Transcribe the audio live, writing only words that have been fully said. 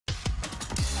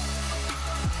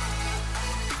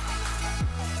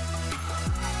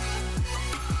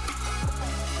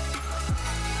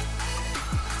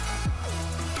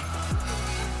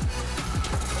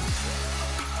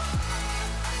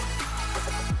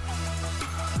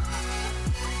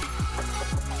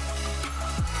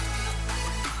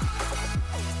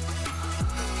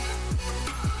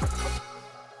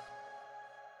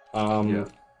Yeah.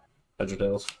 Heads or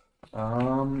tails?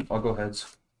 I'll go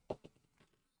heads.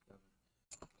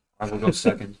 I will go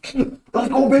second. Let's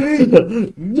go,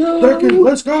 baby! No! Second,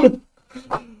 let's go!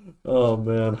 Oh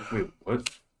man. Wait, what?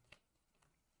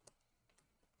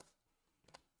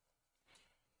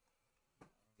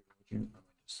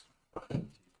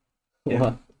 Yeah,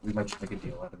 What? we might just make a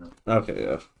deal. I don't know. Okay,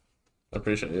 yeah. I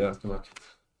appreciate it, yeah. Good luck.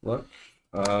 Look.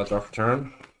 Draw for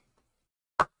turn.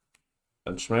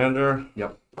 And Schmander.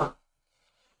 Yep.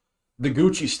 The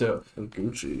Gucci stuff. And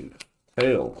Gucci.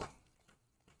 Tail.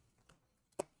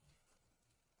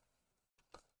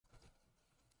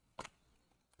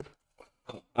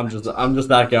 I'm just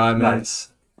that guy, man.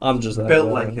 Nice. I'm just that Built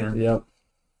guy. like him. Yep.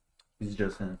 He's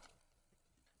just him.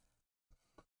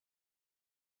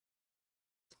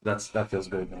 That feels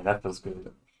good, man. That feels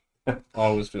good.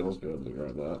 Always feels good to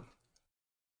grab that.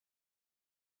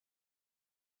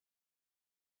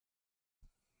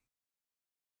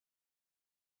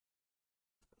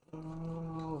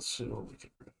 Let's see what we can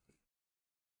grab.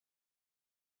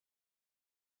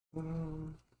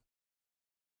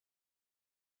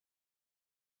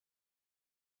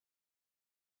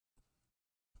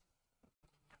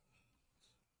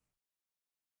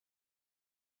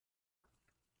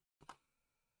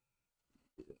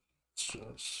 It's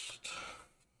just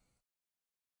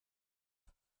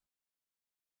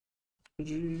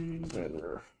G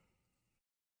Vander.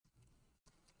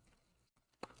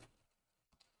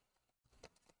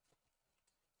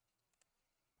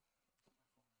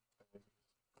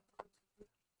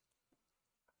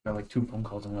 Got like 2 phone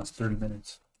calls in the last 30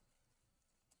 minutes.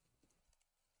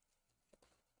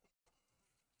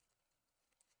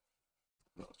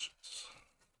 Oh, jeez.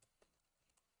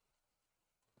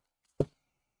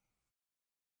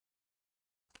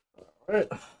 All right.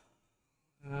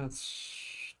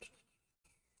 That's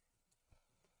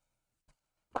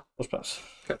let's pass.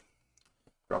 Okay.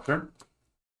 Drop turn.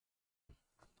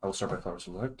 I will start by flower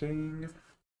selecting.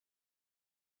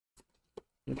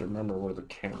 Need to remember where the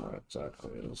camera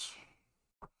exactly is.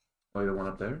 Oh, the one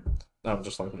up there? No,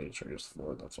 just like when you triggers the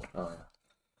board, that's all. Oh, yeah.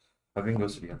 Everything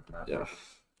goes to the end. Yeah.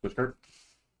 Switch card.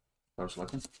 Flower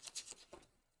selecting.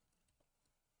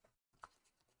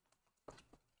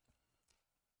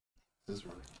 This is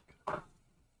really not good.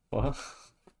 What?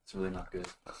 It's really not good.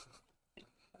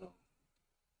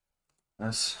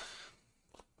 This.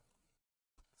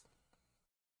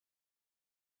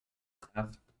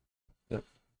 Have. Yep.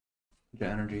 Get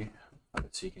energy. I've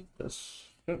been seeking. This.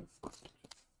 Good.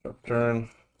 Drop turn.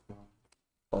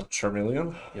 Oh,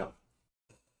 Charmeleon. Yep.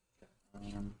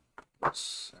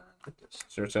 This and this.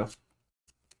 Zero tail.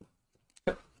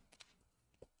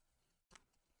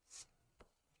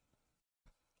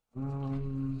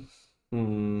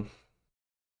 Hmm.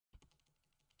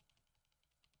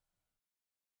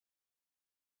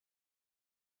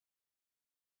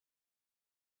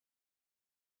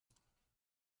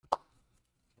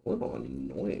 A little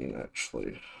annoying,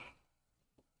 actually.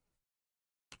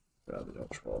 Grab the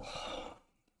Ultra Ball.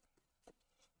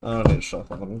 I need to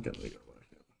shuffle. I'm getting to go back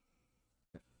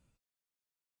in.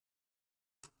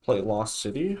 Play Lost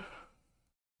City.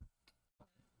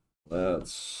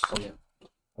 That's Oh, yeah.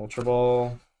 Ultra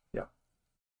Ball. Yeah.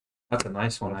 That's a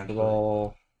nice one, Ultra actually.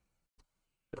 Ball.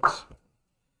 Yes.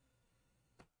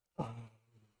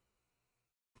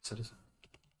 Citizen.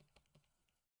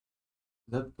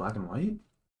 Is that black and white?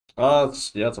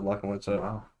 It's a black and white set.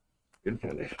 Wow. Good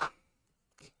candy.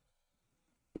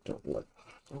 Don't like.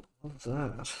 What's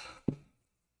that? Do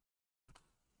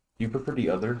you prefer the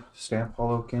other stamp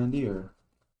hollow candy or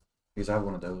because I have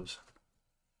one of those?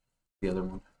 The other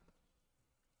one.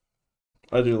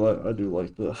 I do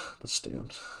like the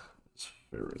stamp. It's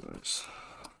very nice.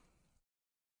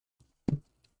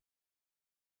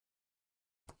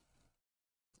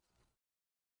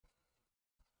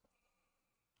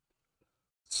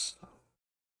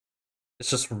 It's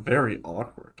just very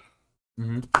awkward.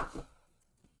 Mm-hmm.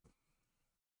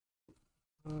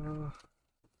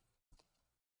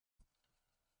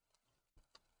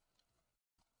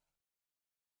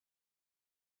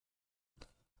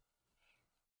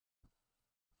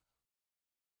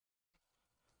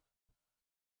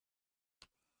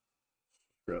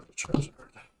 Grab the Charizard.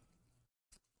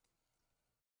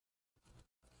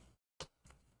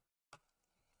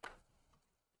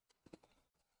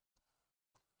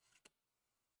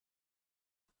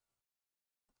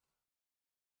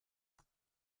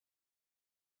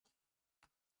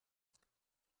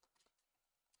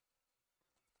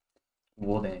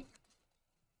 Well, dang.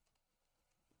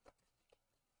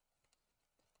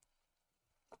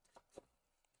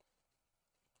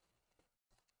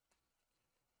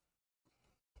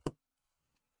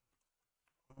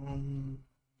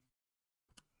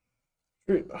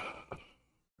 Three.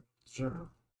 Sure.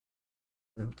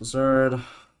 The third.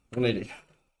 180.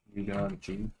 You got it,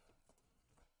 G.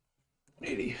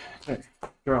 180. Okay.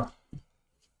 Draw.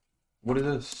 What is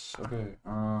this? Okay.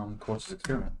 Course's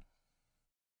experiment.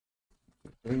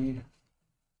 3,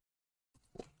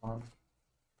 4, 5.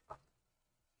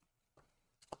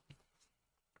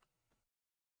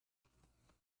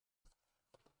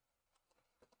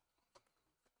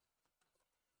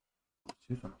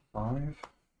 Choose on 5.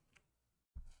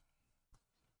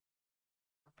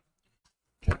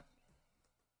 Okay.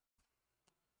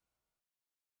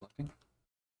 Selecting.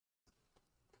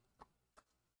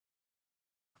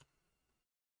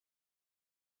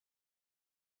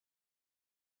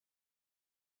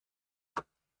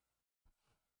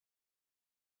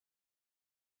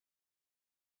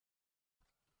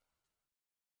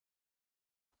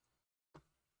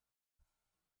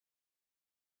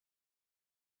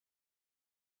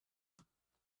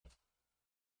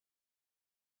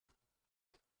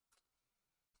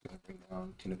 Gonna bring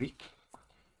down Tina B.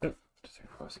 Yep. 2, 3,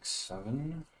 4, 5, 6,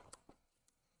 7.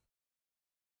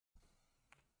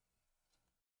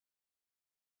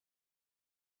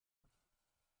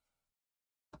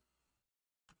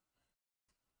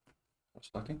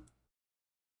 Selecting.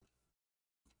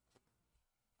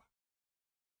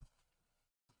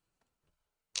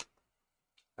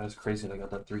 That is crazy. I got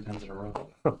that 3 times in a row.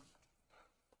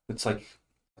 It's like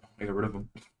I got rid of them.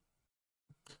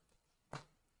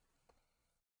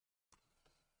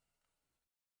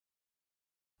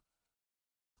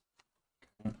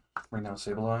 Bring down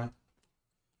Sableye.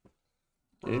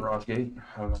 Mirage Gate.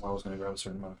 I don't know why I was going to grab a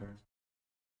certain amount of hair.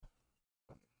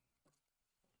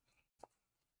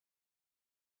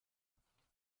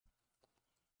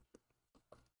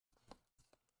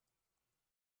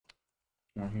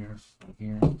 One here, one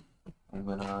here. I'm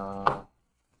gonna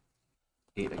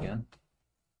 8 again.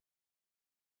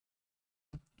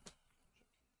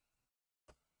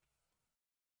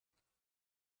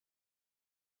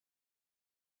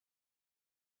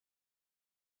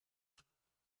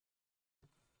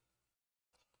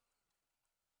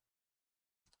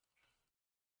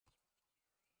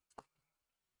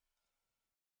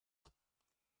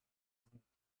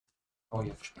 Oh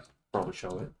yeah, I should probably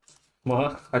show it.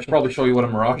 What? I should probably show you what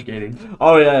I'm Mirage Gating.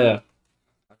 Oh, yeah, yeah.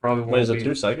 I probably won't Wait, is it be...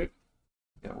 2 psychic?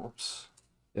 Yeah, whoops.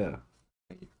 Yeah.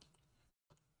 Thank you.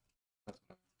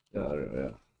 Yeah, there you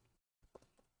go,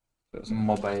 yeah.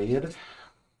 My bad.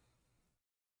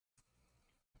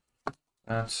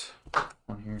 That's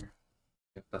one here.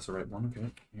 Yep, that's the right one.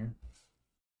 Okay, here.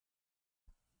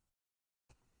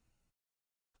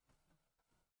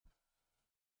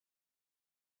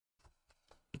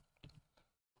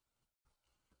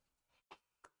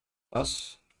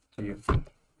 Us? To you.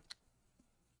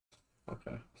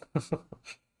 Okay.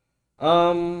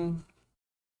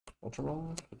 Ultra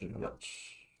Ball? Yep.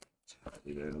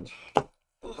 Even.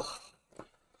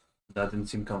 That didn't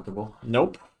seem comfortable.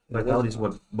 Nope. Vitality's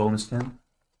what, bonus 10?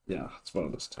 Yeah, it's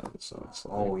bonus 10, so it's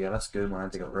like... Oh yeah, that's good when I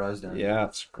take a rise down. Yeah,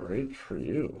 it's great for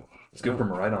you. It's good for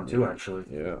Maridon too, actually.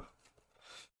 Yeah.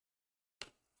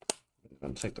 I'm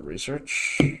gonna take the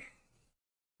research.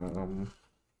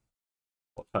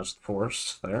 We'll touch the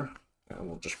force there, and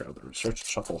we'll just grab the research and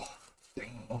shuffle.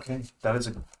 Dang, okay. That is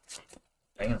a...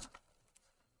 Damn.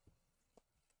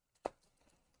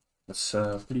 That's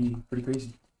pretty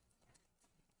crazy.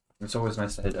 It's always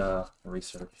nice to hit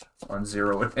research on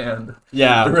 0 in hand.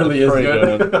 Yeah, It really is pretty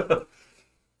good.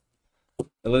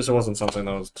 At least it wasn't something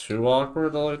that was too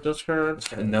awkward to like discard.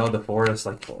 No, the forest,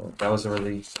 like, that was a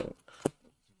really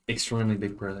extremely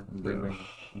big brain.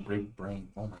 Big brain.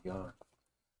 Oh my god.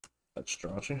 That's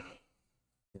Strachey.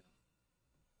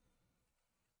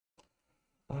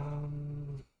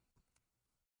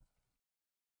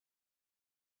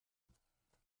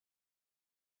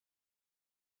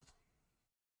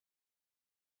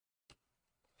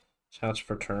 Attach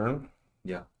for turn.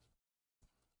 Yeah.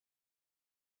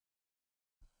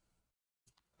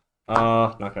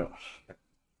 Knockout.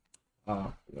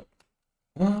 Yep.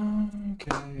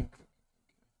 Okay.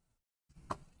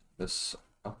 This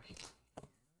up here.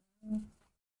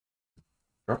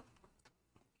 Draw. I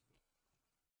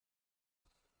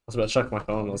was about to check my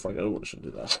phone and I was like, oh, I should do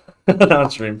that. Now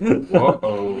on stream.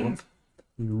 Whoa.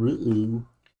 Rude.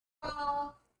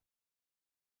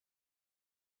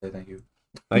 Say thank you.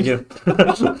 Thank you.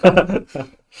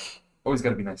 Always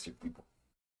gotta be nice to people.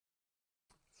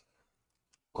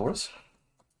 Chorus?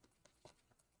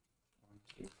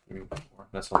 1, 2, 3, 4.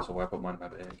 That's also why I put mine in my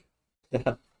bag.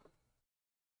 Yeah.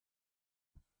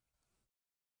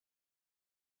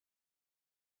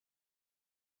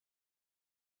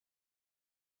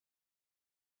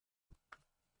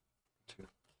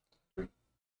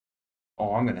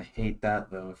 Oh, I'm gonna hate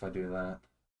that though if I do that.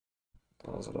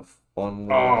 That was a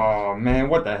fun Oh man,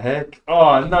 what the heck?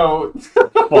 Oh no.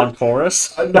 fun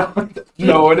chorus. No,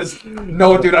 no, it is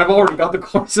no, dude. I've already got the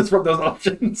courses from those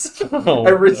options. Oh,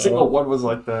 Every no. single one was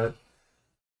like that.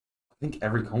 I think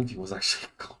every Comfy was actually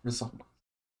a chorus.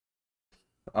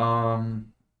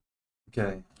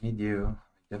 Okay, I need you.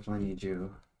 I definitely need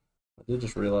you. I did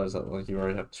just realize that like you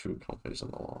already have 2 companies in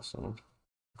the wall, so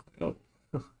oh,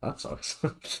 that sucks.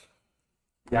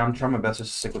 Yeah, I'm trying my best to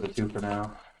stick with the 2 for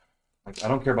now. Like, I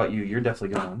don't care about you. You're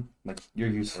definitely going. Like, you're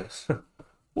useless.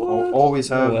 What? Always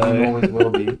have, No you way. always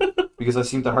will be. Because I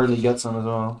seem to hardly get some as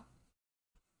well.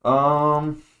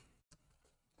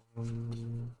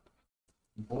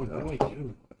 What do I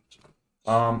do?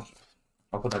 I'll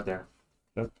put that there.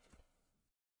 Yep.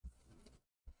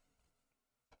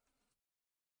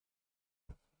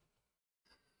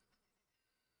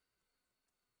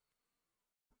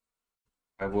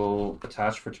 I will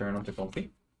attach Fraternal to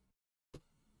Comfy.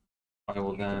 I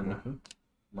will then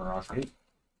Mirage Gate.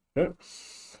 Yep.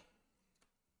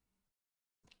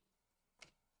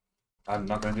 I'm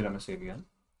not going to do that mistake again.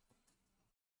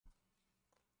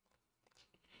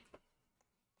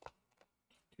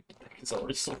 It's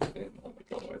already so in. Oh my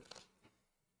god.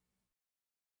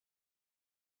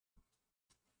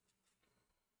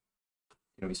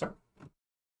 You know we start?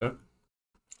 Yeah.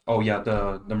 Oh yeah,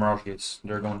 the Mirage Gates.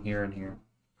 They're going here and here.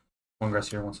 One grass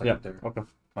here, one side there. Okay.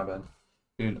 My bad.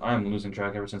 Dude, I am losing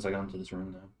track ever since I got into this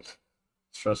room now.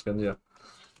 Stress gun, yeah.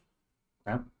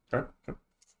 Okay. Sure.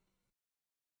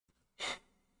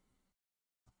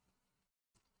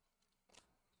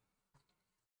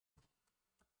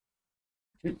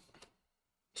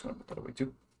 Just gonna put that away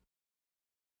too.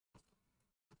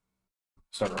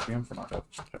 Start RPM for knockout.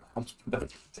 Helps better.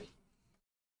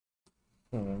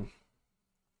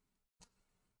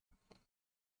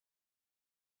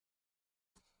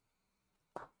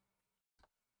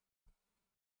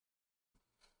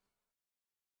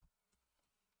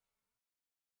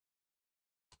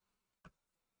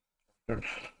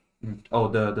 Oh,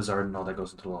 the Zard and all that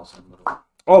goes into the loss in the middle.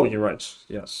 Oh, you're right.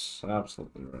 Yes,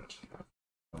 absolutely right.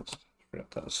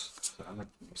 Forget that.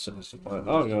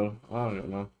 Oh,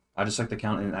 no. I just like to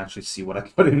count and actually see what I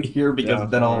put in here because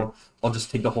then I'll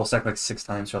just take the whole stack like 6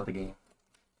 times throughout the game.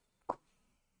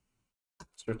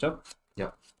 Switch up?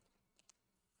 Yeah.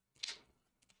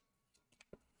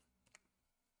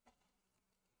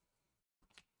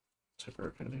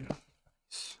 Super candy.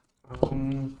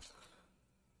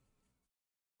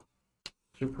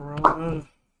 Super Rod.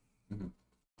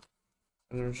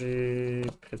 Energy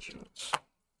Pigeons.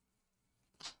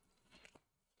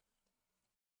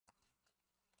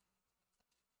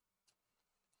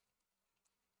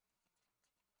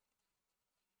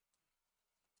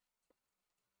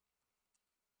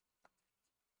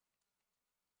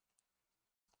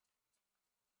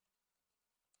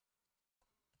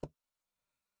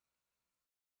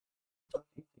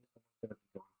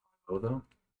 Though?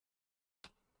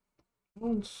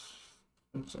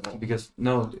 So. Because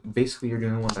no, basically you're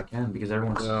doing ones I can because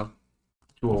everyone's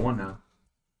 201 now.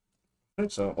 I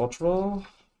think so. Ultra.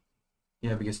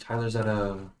 Yeah, because Tyler's at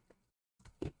a.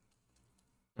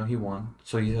 No, he won,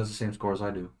 so he has the same score as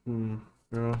I do.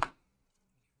 Yeah.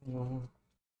 You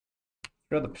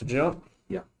got the Pidgeot?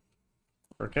 Yeah.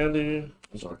 For candy.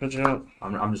 Sorry. Pidgeot.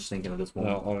 I'm just thinking of this one.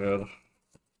 No, all good.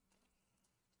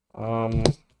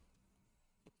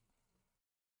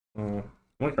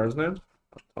 How many cards, man?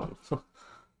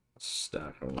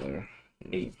 Stack over there.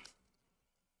 8.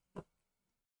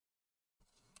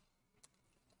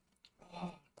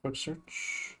 Quick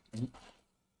search.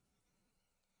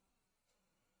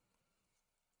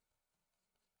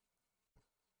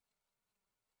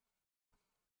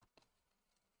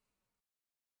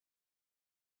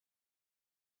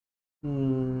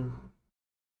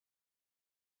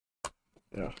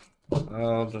 Yeah.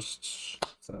 I'll just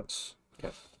that's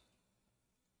okay.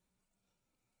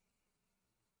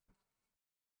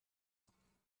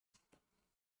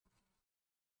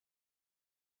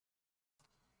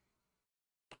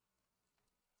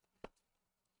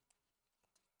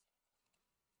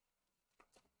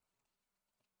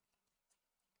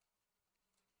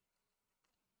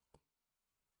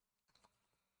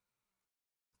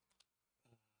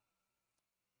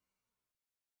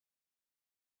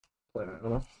 play that,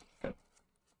 okay.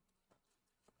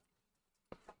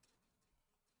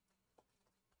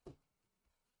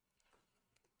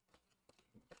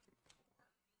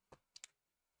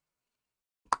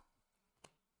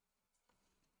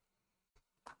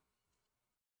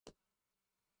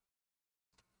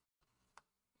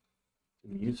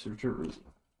 You search a room.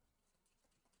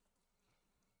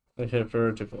 I hit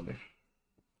for 240.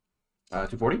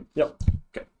 240? Yep.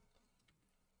 Okay.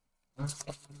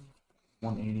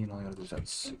 180, and all you gotta do is have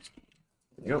 60.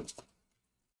 There you go.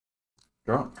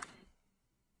 Draw.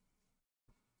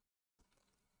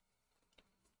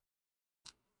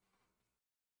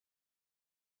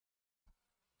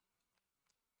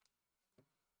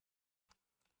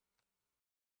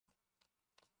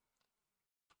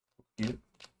 Get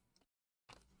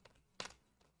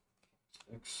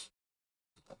 6,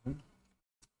 7.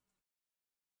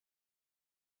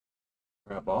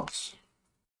 Grab box.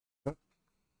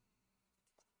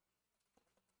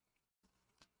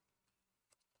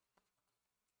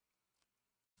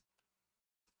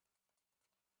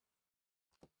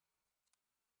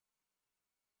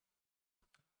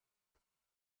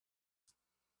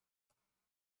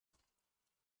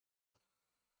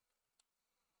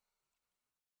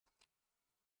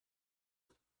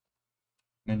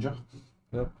 Ninja.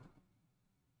 Yep.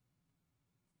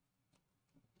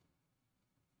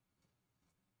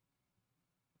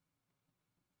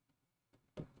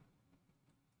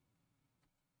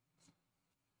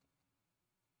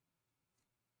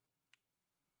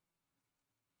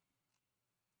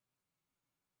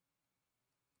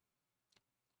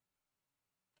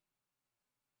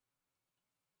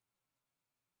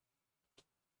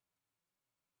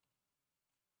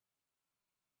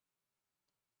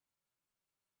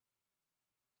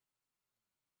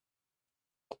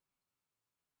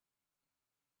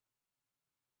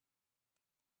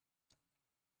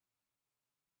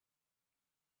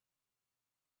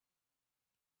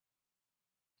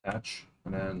 Attach.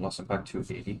 And then lesson pack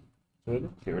 280. Good.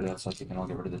 Get rid of that so you can all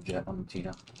get rid of the jet on the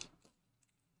Tina.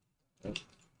 Yep.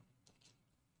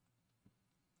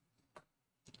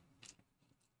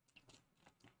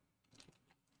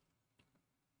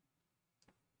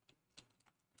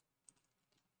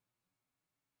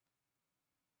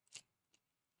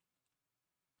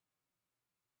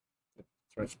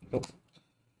 That's right. Nope.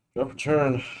 Drop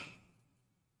return.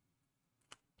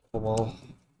 Full ball.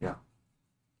 Yeah.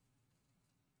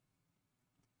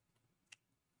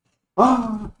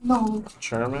 Ah, no.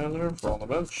 Charmander for on the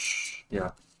bench.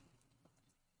 Yeah.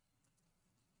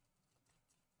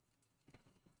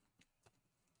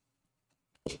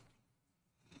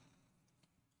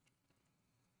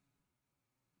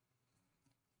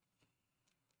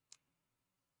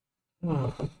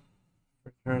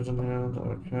 Cards in hand.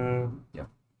 Okay. Yeah.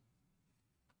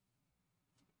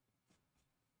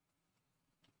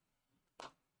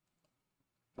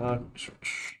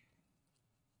 Search.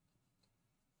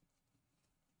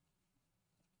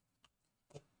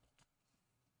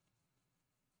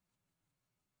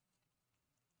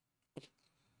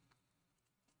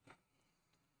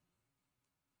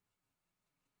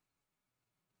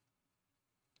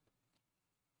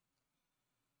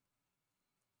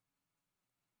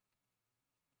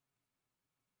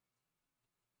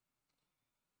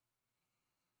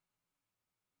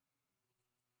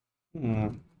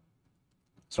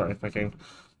 Sorry, thinking.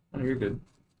 Oh, you're good.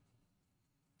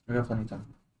 We got plenty of time.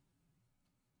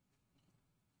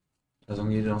 As long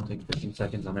as you don't take 15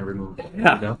 seconds on every move.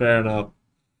 Yeah, You know? fair enough.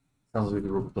 Sounds like a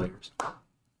group of players.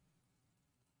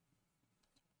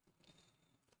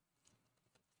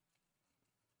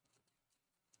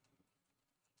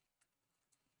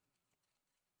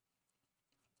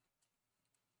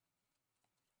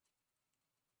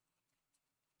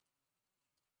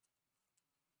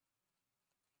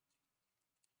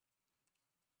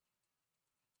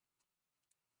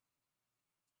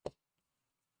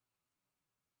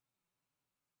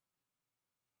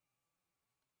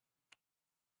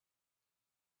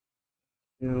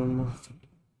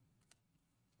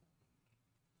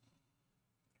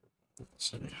 Let's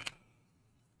see.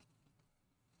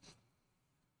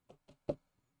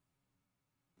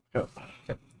 Go.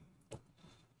 Okay.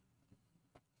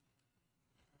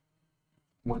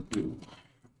 What do?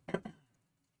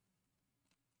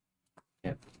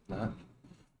 Yep, that.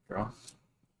 Draw.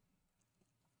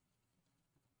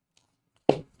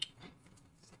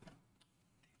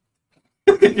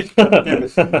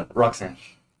 Roxanne.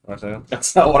 Roxanne.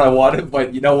 That's not what I wanted,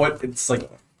 but you know what? It's like,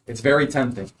 it's very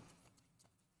tempting.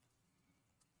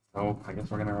 So I guess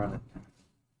we're gonna run it.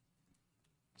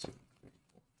 2, 3,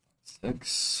 4, 5,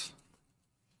 6.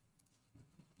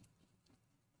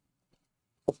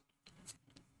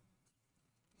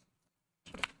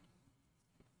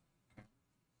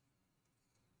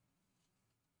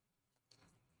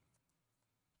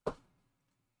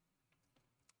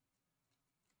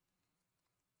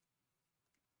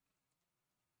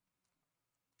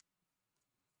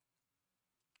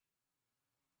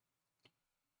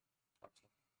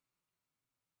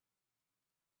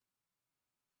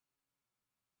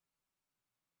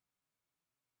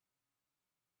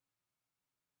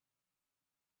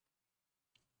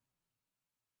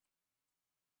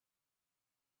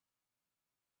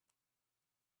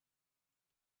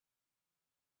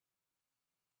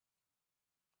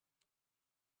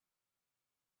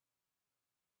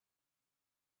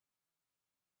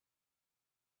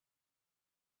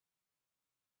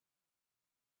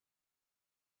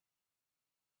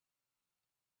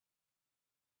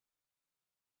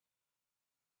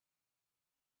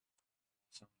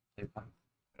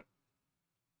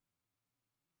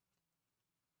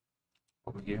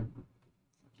 Over here.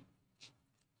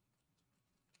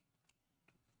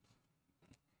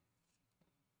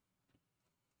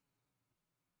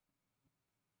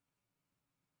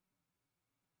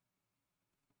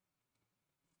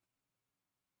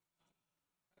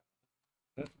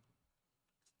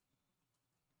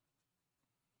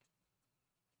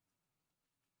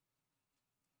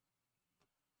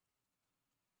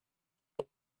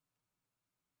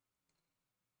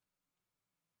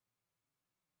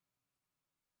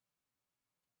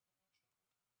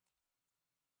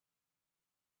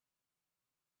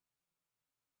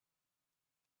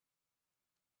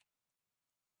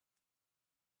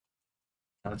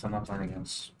 That's I'm not playing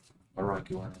against a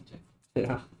Rocky one.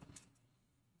 Yeah.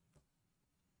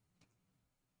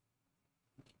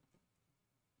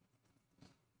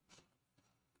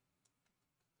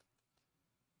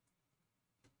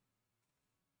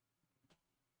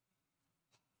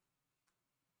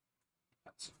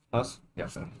 Us? Yeah.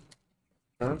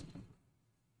 Turn?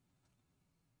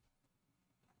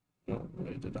 No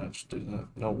way did I just do that.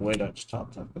 No way did I just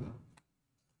top deck that.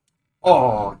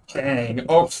 Oh, dang.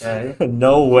 Okay.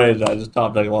 No way did I just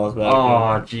top deck Lost back.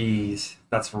 Oh, jeez.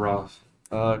 That's rough.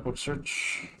 Quick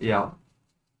search. Yeah. Yeah.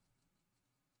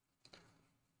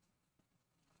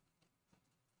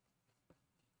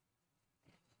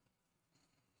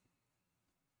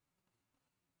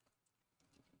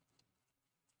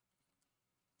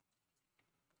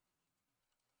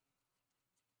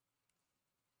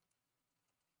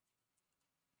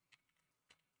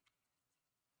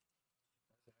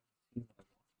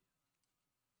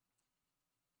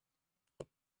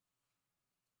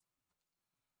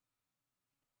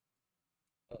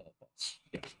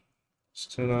 It's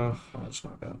tuna. Oh, it's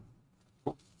not bad.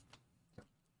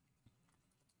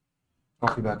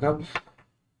 Coffee back up.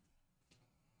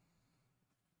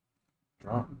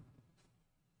 Draw.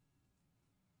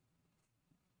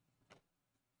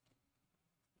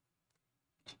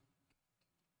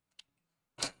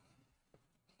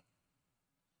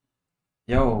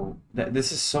 Yo,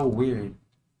 this is so weird.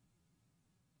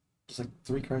 There's like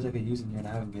 3 cards I could use in here and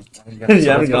I haven't got You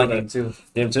so haven't let's go got to it. game 2.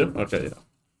 Game 2? Okay, yeah.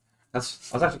 I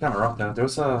was actually kind of rough though. There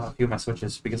was a few of my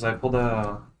switches because I pulled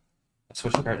a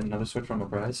switch card and another switch from a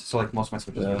prize. So like most of my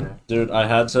switches were there. Dude, I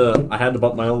had to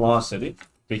bump my own Lost City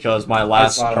because my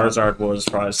last Charizard was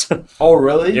prized. Oh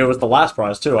really? It was the last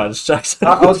prize too. I just checked.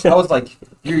 I was like,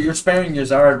 you're sparing your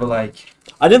Zard, but like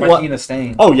I didn't want a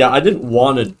stain. Oh yeah, I didn't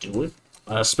want to do it,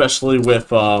 especially with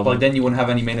But then you wouldn't have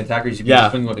any main attackers. You'd be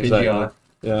swinging with exactly. Pidgeot,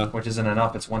 Yeah, which isn't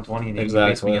enough. It's 120 and you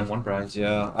exactly. basically get 1 prize.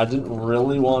 Yeah, I didn't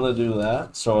really want to do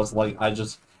that, so it's like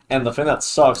and the thing that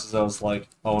sucks is I was like,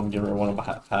 oh, I'm giving her one of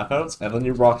my half outs, and then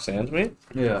you rock sands me.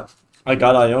 Yeah. I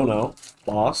got Iono,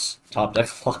 boss, top deck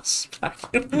boss back.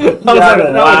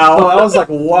 I was like,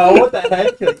 wow, what the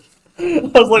heck?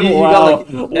 I was like, You wow,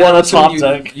 got, what a top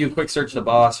deck. You quick search the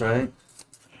boss, right?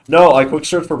 No, I quick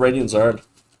search for Radiant Zard.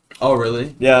 Oh,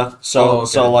 really? Yeah, so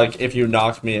okay. like if you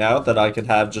knocked me out, then I could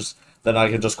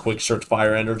just quick search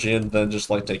Fire Energy and then just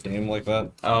like take game like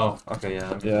that. Oh, okay,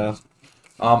 yeah. Yeah.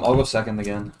 I'll go second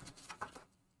again.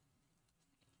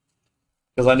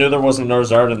 Because I knew there wasn't another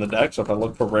Zard in the deck, so if I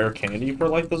looked for rare candy for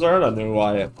like the Zard, I knew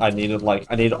I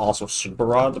needed also Super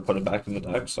Rod to put it back in the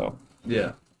deck. So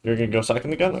yeah, you're gonna go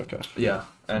second again, okay? Yeah,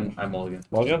 and I'm mulligan.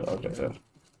 Mulligan, okay, yeah.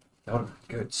 That would have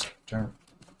been a good turn.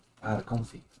 I had a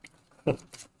comfy.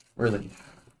 Really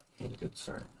good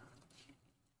start.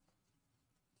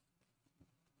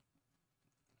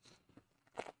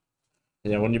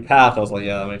 Yeah, when you path, I was like,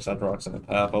 yeah, that makes sense. Rocks in the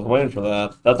path. I was waiting for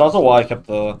that. That's also why I kept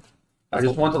the. I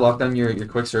just wanted to lock down your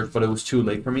quick search, but it was too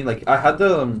late for me. Like I had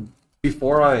the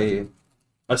before I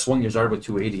swung your Zard with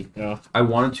 280. Yeah. I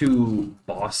wanted to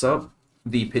boss up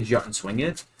the Pidgeot and swing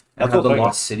it, and That's have the what I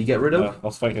Lost City get rid of. Yeah, I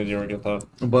was thinking you were gonna get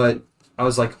that. But I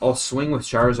was like, I'll swing with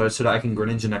Charizard so that I can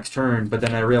Greninja next turn. But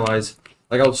then I realized,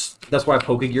 like, that's why I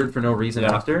Pokegeared for no reason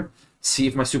after. See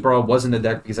if my Super Rod was in the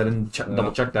deck because I didn't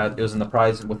double check that. It was in the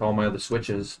prize with all my other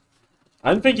switches.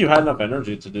 I didn't think you had enough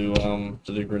energy to do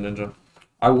Greninja.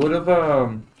 I would have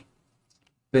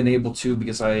been able to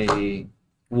because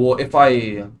if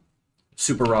I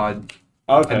Super Rod.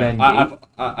 Okay. And then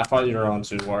I thought you were on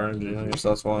 2 water energy. I guess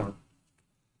that's why.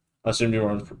 I assumed you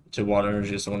were on 2 water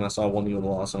energy, so when I saw 1 you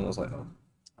lost, I was like, oh.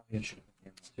 Yeah,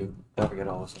 too. Don't forget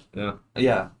all this.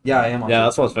 Yeah. Yeah, I am on Yeah, 2.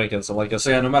 that's what I was thinking. So like, So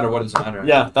yeah, no matter what, it doesn't matter.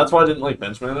 Yeah, that's why I didn't like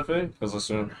bench mana fee, because I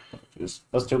assumed.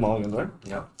 That's 2 mulligans, right?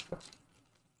 Yeah.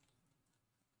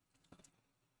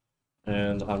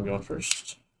 And I'm going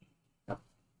first. Yep.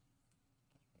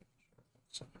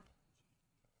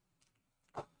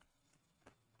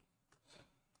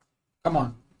 Come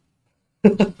on.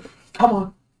 Come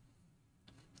on.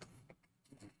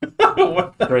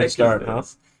 What the Great heck start, is huh?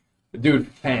 this? Dude,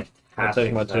 fantastic. I'll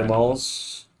take my 2 start.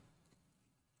 balls.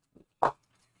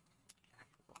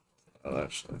 Oh,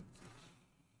 actually.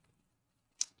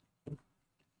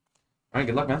 Alright,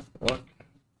 good luck, man. Look.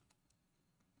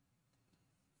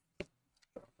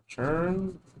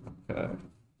 Turn. Okay.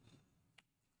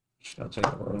 Just gotta take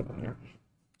a road here.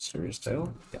 Serious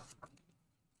tail. Yeah.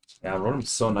 Yeah, Rotom's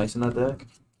so nice in that deck.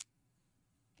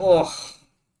 Oh.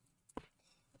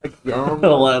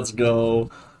 Let's go.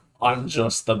 I'm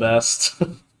just the best.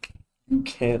 You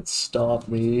can't stop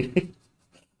me.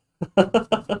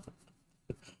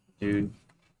 Dude.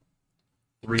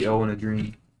 3-0 in a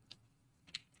dream.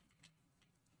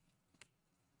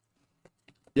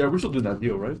 Yeah, we're still doing that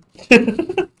deal, right?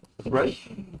 Right?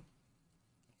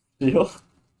 Deal?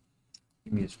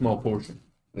 Give me a small portion.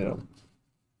 Yeah.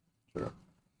 Sure.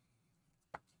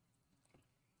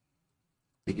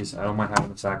 Because I don't mind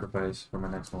having a sacrifice for my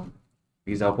next one.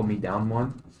 Because that'll put me down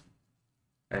 1.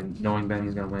 And knowing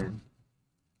Benny's gonna win.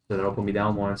 So that'll put me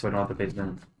down 1 so I don't have to face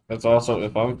Ben. It's also,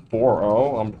 if I'm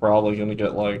 4-0, I'm probably gonna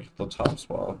get, like, the top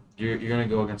spot. You're gonna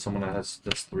go against someone that's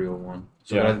 301.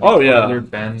 So Yeah. it'll either be Oh, yeah. either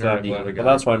Ben Exactly. or the other guy.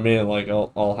 But that's what I mean, like,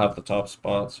 I'll have the top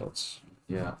spot, so it's...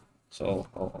 Yeah. So,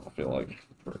 I'll feel, like,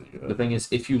 pretty The good. thing is,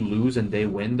 if you lose and they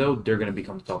win, though, they're gonna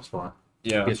become the top spot.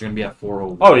 Yeah. Because you're gonna be at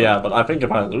 401. Oh, yeah, but I think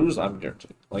if I lose, I'm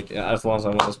guaranteed. Like, as long as I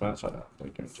win this match, I'm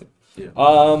guaranteed.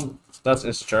 Yeah. That's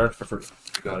its charge for free.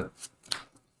 You got it.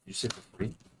 You say for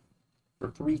free? For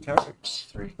 3 cards.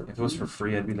 3. If it was for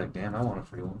free, I'd be like, damn, I want a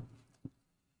free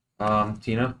one.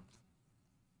 Tina?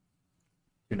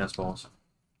 2 nest balls.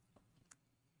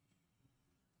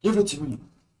 Give it to me.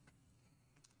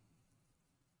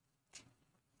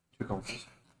 2 cones.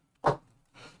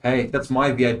 Hey, that's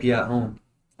my VIP at home.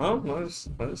 Oh, nice,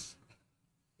 nice.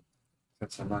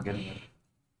 I'm not getting it.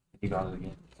 You got it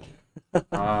again.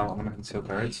 I'm gonna conceal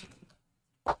cards.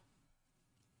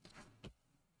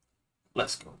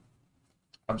 Let's go.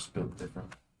 I'm just built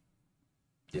different.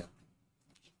 Yeah.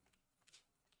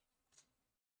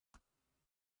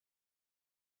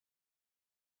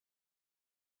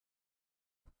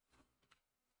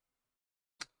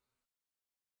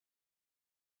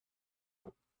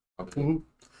 Okay.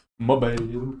 My bad.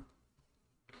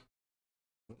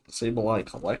 Sableye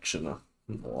collection of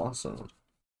Blossom.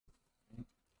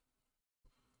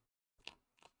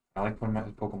 I like putting my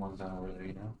Pokemon down over there,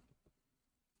 you know?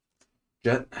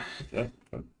 Jet. Yeah.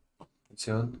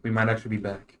 Concealed. We might actually be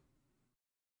back.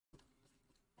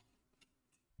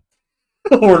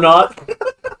 Or not.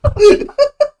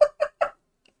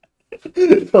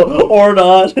 Or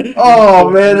not. Oh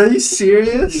man, are you You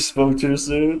serious? spoke too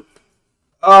soon.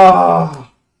 Oh.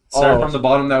 Start Oh. from the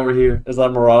bottom. Now we're here. Is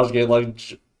that Mirage Gate like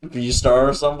V-Star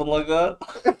or something like that?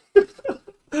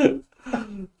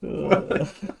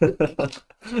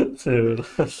 Dude.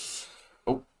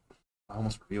 Oh, I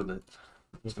almost revealed it.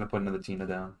 I'm just gonna put another Tina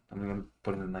down. I'm gonna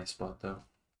put it in a nice spot though.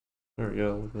 There we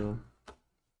go.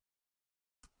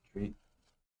 Treat.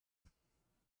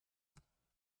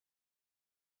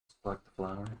 Select the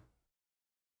flower.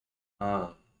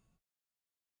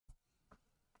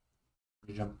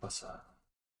 Jump pasa.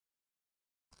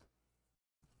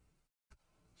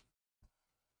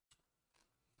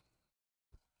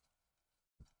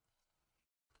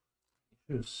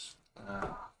 Juice.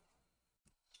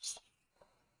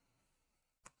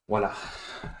 Voila.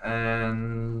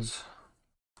 And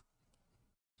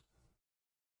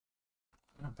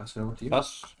I'll pass it over to you.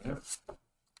 Us? Yep.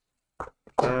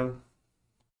 Turn.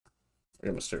 I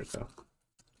got Mysterious now.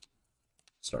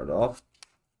 Start off.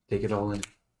 Take it all in.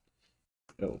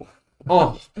 Yo.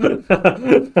 Oh,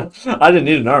 I didn't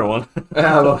need another one.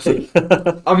 I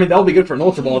mean, that'll be good for an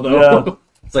Ultra Ball, though. Yeah.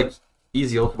 It's like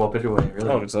easy Ultra Ball pitch away, really.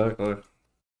 Oh, exactly.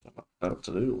 Out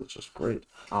to do, which is great.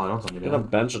 Oh, don't tell me Gonna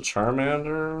that. bench a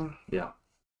Charmander. Yeah.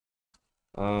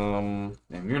 Um,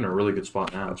 Man, you're in a really good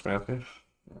spot now. that's Matthew.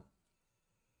 Yeah.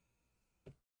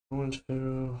 Going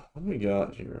to what do we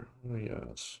got here? What do we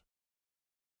got?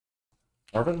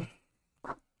 Arvin?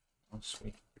 Oh,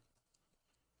 sweet.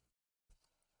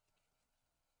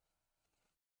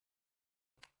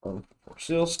 For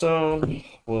Sealstone.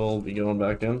 We'll be going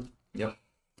back in. Yep.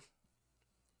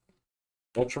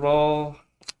 Ultra Ball.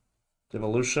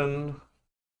 Devolution.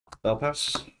 Bell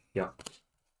Pass. Yeah.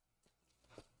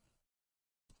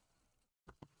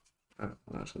 I'm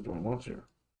actually doing once here.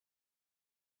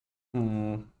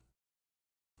 Hmm.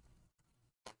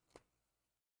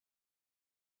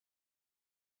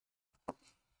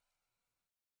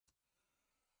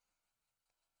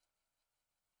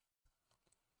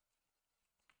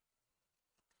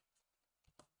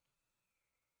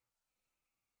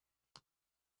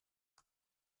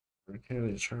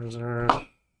 Candy Charizard.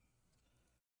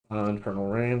 Infernal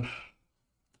Rain.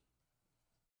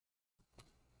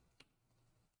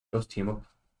 Those team up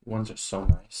ones are so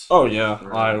nice. Oh yeah,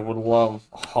 Really. I would love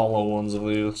hollow ones of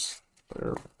these.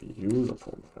 They're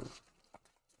beautiful, man.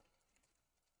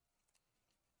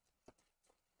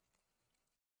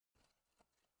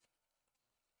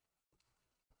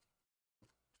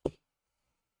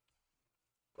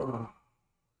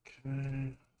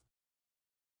 Okay.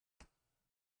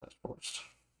 That's forced.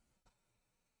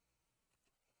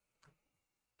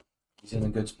 He's in a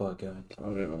good spot, guys.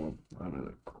 I'm in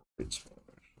a great spot.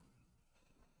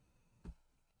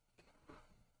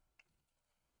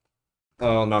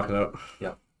 I'll knock it out.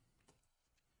 Yep.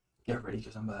 Get ready,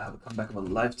 because I'm about to have a comeback of a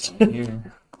lifetime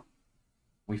here.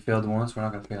 We failed once, we're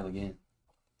not going to fail again.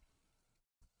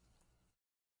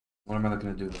 What am I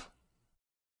looking to do?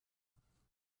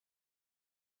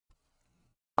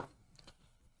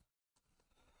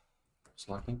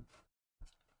 Selecting.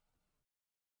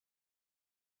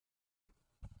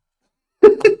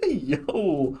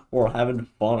 Yo, we're having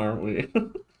fun, aren't we?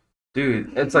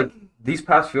 Dude, it's like these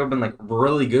past few have been like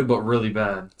really good but really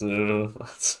bad. Dude,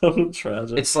 that's so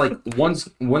tragic. It's like one's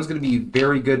gonna be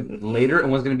very good later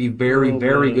and one's gonna be very man.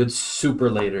 good super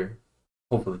later.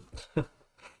 Hopefully. I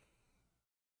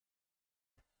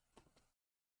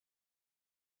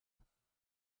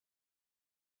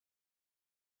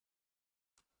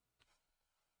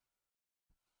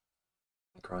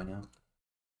cry now.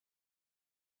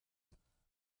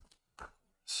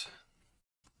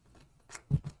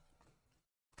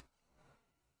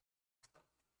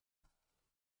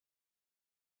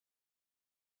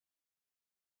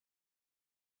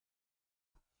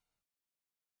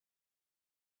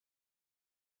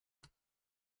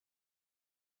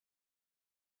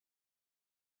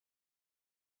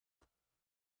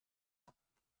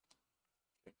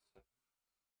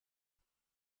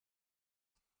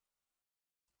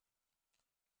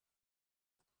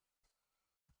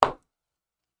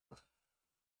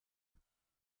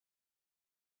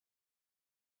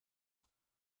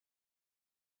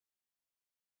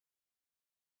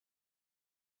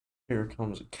 Here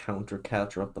comes a counter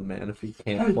catcher up the man if he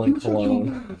can't play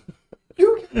Cologne.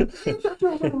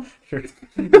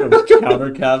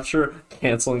 Counter capture,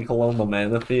 canceling Cologne the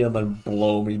Manaphy, and then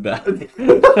blow me back.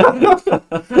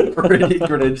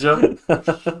 Greninja.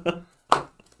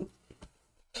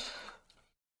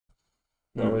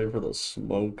 Not wait for the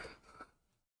smoke.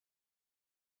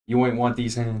 You ain't want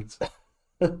these hands.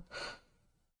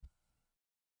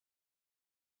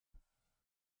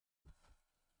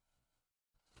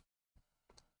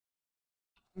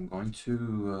 I'm going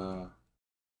to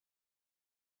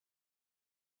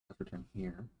return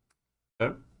here.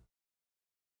 Okay.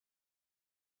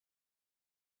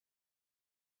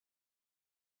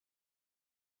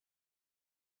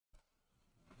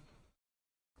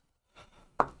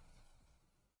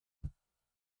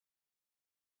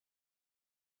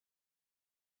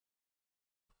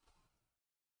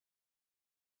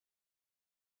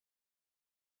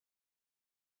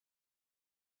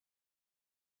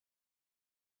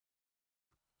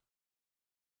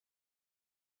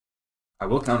 I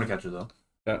will counter catcher though.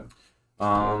 Yeah.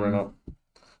 Right up.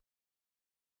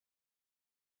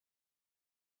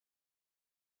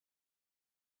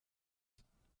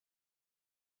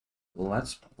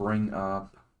 Let's bring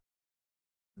up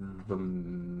the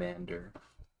Mander.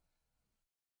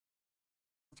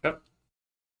 Okay.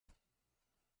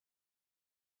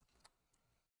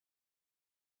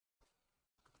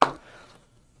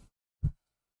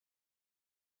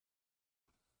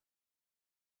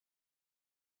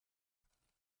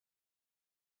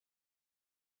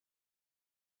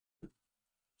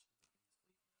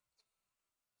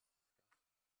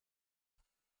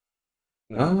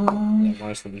 Yeah,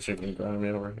 nice to be shooting grimy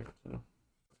over here.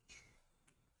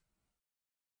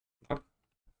 So.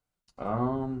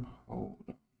 Oh,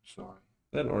 sorry.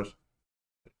 That Norse.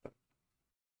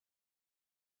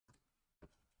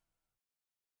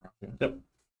 Yep.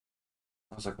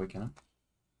 I was like, wait, can I?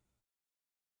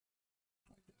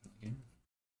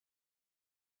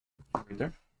 Right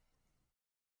there.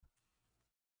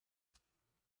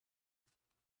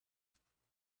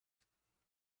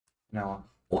 Now,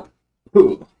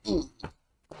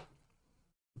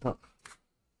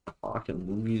 Fucking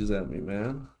movies at me,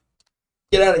 man.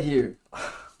 get out of here.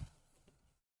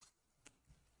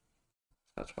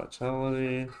 That's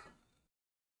vitality.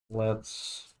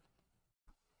 Let's.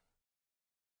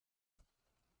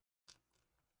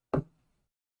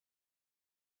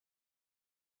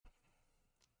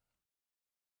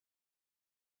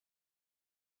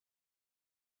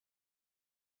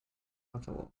 That's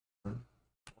a little.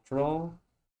 Ultra Ball.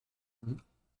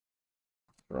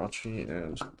 Jirachi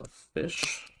and the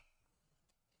fish.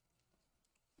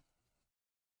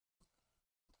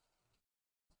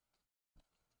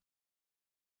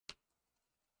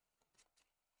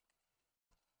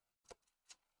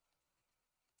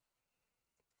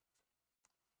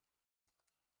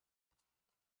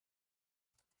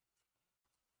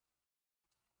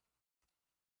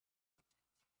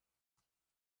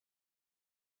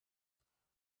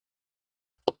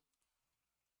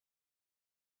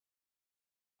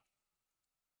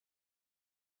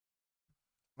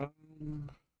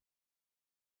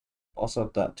 Also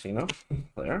have that Tino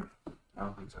there. I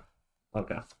don't think so.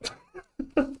 Okay.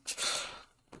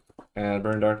 And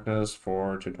Burn Darkness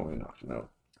for 220 knock. No.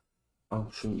 Oh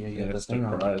shoot! Yeah, Yeah, that's that's thing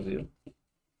on. surprise you.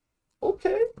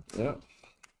 Okay. Yeah.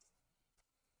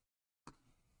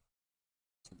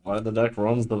 Why the deck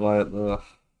runs the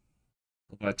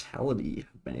Vitality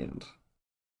band.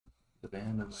 The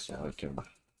band of So I can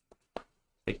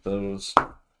take those.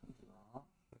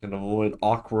 I can avoid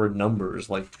awkward numbers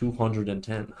like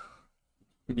 210.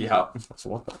 Yeah. So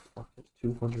what the fuck is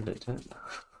 210?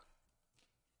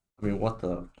 I mean, what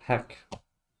the heck?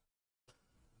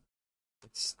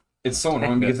 It's so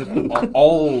annoying because it's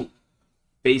all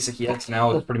basic EX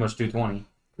now is pretty much 220.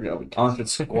 Yeah, Unless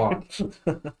it's squawk.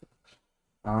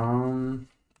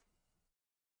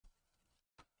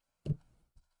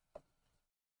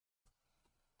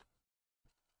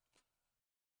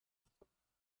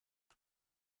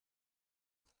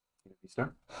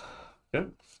 Start.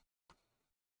 Good.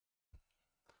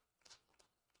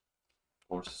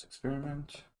 Forces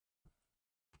experiment.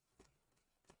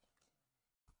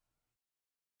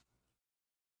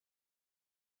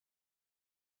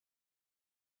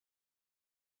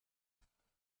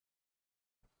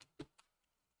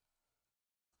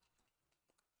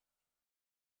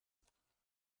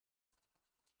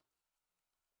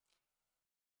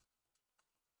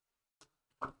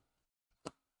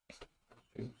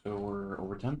 Okay, so we're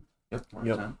over 10? Yep, we're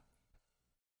Yep. 10.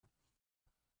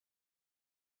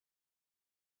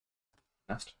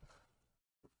 Next.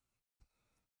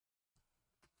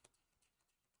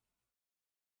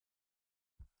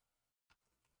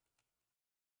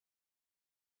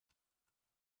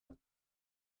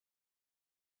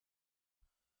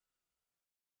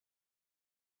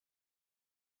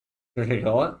 Okay,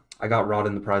 got what? I got Rod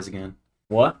in the prize again.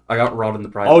 What? I got Rod in the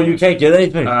prize. Oh, again. you can't get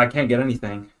anything. I can't get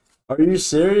anything. Are you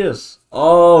serious?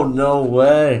 Oh, no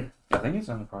way. I think it's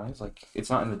in the prize. Like, it's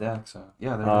not in the deck, so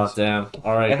yeah, there it Oh, is. damn.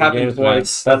 All right. It good happened games,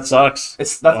 twice. man. That sucks.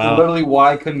 That's Wow. literally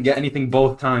why I couldn't get anything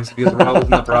both times, because Rod was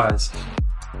in the prize.